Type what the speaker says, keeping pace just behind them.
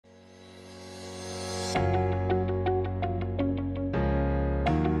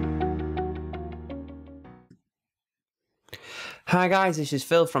Hi guys, this is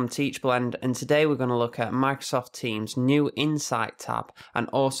Phil from Teachblend, and today we're going to look at Microsoft Teams' new Insight tab and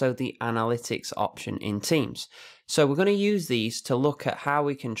also the Analytics option in Teams. So we're going to use these to look at how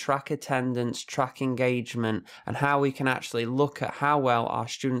we can track attendance, track engagement, and how we can actually look at how well our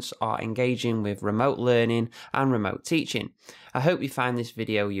students are engaging with remote learning and remote teaching. I hope you find this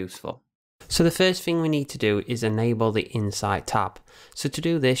video useful. So the first thing we need to do is enable the Insight tab. So to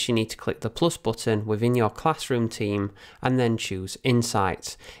do this, you need to click the plus button within your classroom team and then choose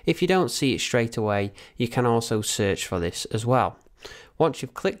Insights. If you don't see it straight away, you can also search for this as well. Once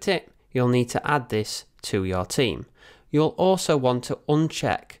you've clicked it, you'll need to add this to your team. You'll also want to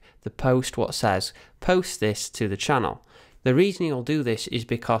uncheck the post what says post this to the channel. The reason you'll do this is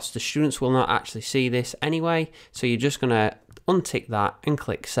because the students will not actually see this anyway, so you're just going to untick that and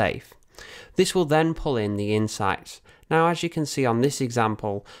click save. This will then pull in the insights. Now, as you can see on this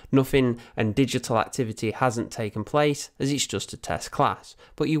example, nothing and digital activity hasn't taken place as it's just a test class,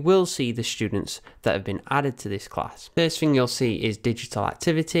 but you will see the students that have been added to this class. First thing you'll see is digital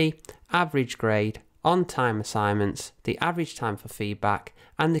activity, average grade, on-time assignments, the average time for feedback,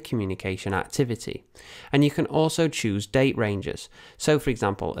 and the communication activity. And you can also choose date ranges. So for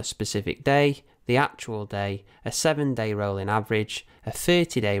example, a specific day, the actual day, a 7-day rolling average, a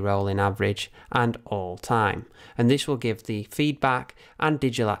 30-day rolling average, and all time. And this will give the feedback and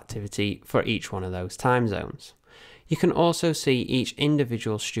digital activity for each one of those time zones. You can also see each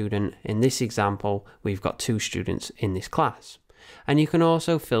individual student. In this example, we've got 2 students in this class. And you can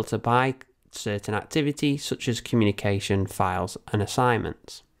also filter by certain activities such as communication, files, and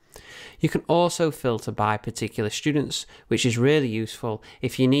assignments. You can also filter by particular students, which is really useful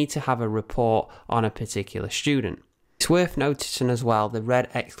if you need to have a report on a particular student. It's worth noticing as well the red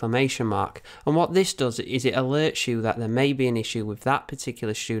exclamation mark, and what this does is it alerts you that there may be an issue with that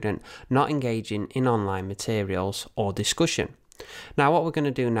particular student not engaging in online materials or discussion. Now what we're going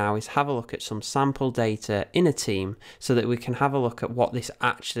to do now is have a look at some sample data in a team so that we can have a look at what this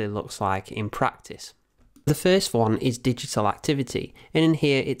actually looks like in practice. The first one is digital activity, and in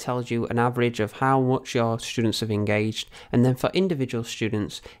here it tells you an average of how much your students have engaged, and then for individual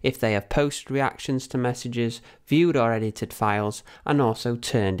students if they have posted reactions to messages, viewed or edited files, and also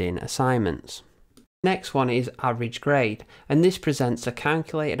turned in assignments. Next one is average grade, and this presents a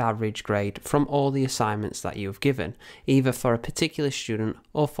calculated average grade from all the assignments that you have given, either for a particular student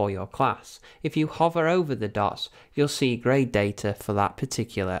or for your class. If you hover over the dots, you'll see grade data for that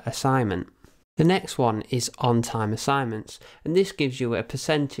particular assignment. The next one is on-time assignments, and this gives you a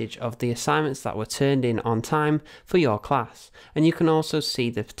percentage of the assignments that were turned in on time for your class, and you can also see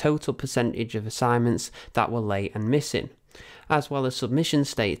the total percentage of assignments that were late and missing, as well as submission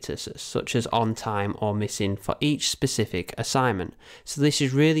statuses such as on time or missing for each specific assignment. So this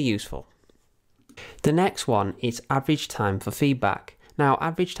is really useful. The next one is average time for feedback. Now,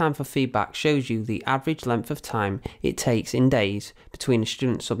 average time for feedback shows you the average length of time it takes in days between a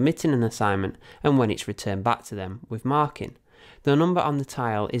student submitting an assignment and when it's returned back to them with marking. The number on the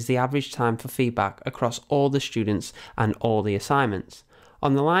tile is the average time for feedback across all the students and all the assignments.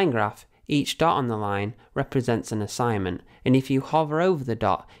 On the line graph, each dot on the line represents an assignment, and if you hover over the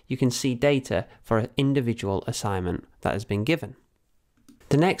dot, you can see data for an individual assignment that has been given.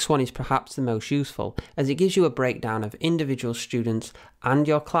 The next one is perhaps the most useful, as it gives you a breakdown of individual students and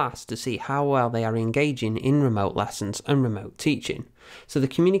your class to see how well they are engaging in remote lessons and remote teaching. So the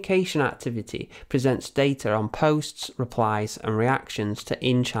communication activity presents data on posts, replies and reactions to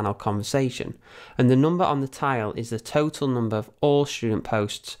in-channel conversation, and the number on the tile is the total number of all student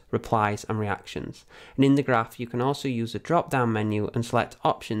posts, replies and reactions. And in the graph you can also use the drop-down menu and select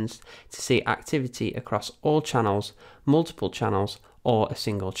options to see activity across all channels, multiple channels, or a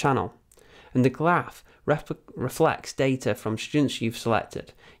single channel. And the graph reflects data from students you've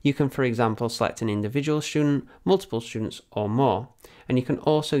selected. You can, for example, select an individual student, multiple students, or more. And you can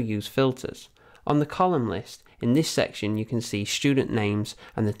also use filters. On the column list, in this section you can see student names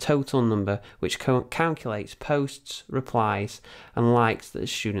and the total number, which calculates posts, replies, and likes that the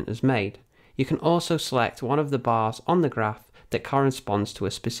student has made. You can also select one of the bars on the graph that corresponds to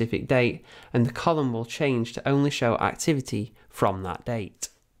a specific date, and the column will change to only show activity from that date.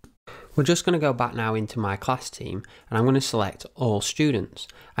 We're just going to go back now into my class team, and I'm going to select all students,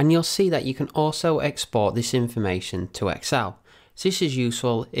 and you'll see that you can also export this information to Excel. So this is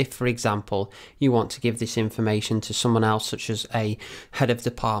useful if, for example, you want to give this information to someone else, such as a head of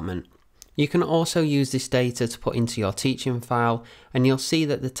department. You can also use this data to put into your teaching file, and you'll see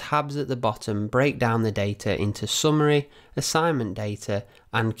that the tabs at the bottom break down the data into summary, assignment data,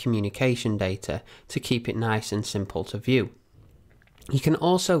 and communication data to keep it nice and simple to view. You can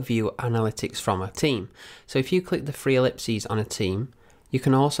also view analytics from a team. So if you click the three ellipses on a team, you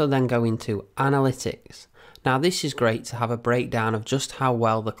can also then go into analytics. Now this is great to have a breakdown of just how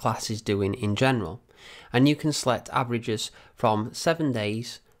well the class is doing in general. And you can select averages from 7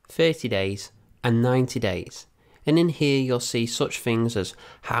 days, 30 days and 90 days. And in here you'll see such things as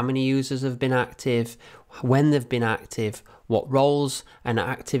how many users have been active, when they've been active, what roles and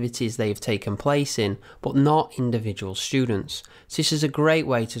activities they've taken place in, but not individual students. So this is a great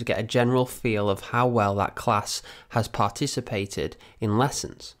way to get a general feel of how well that class has participated in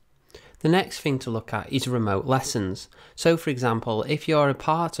lessons. The next thing to look at is remote lessons. So for example, if you're a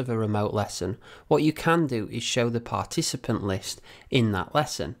part of a remote lesson, what you can do is show the participant list in that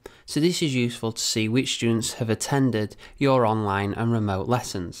lesson. So this is useful to see which students have attended your online and remote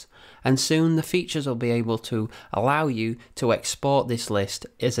lessons. And soon the features will be able to allow you to export this list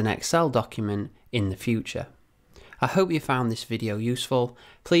as an Excel document in the future. I hope you found this video useful.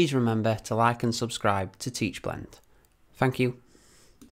 Please remember to like and subscribe to Teachblend. Thank you.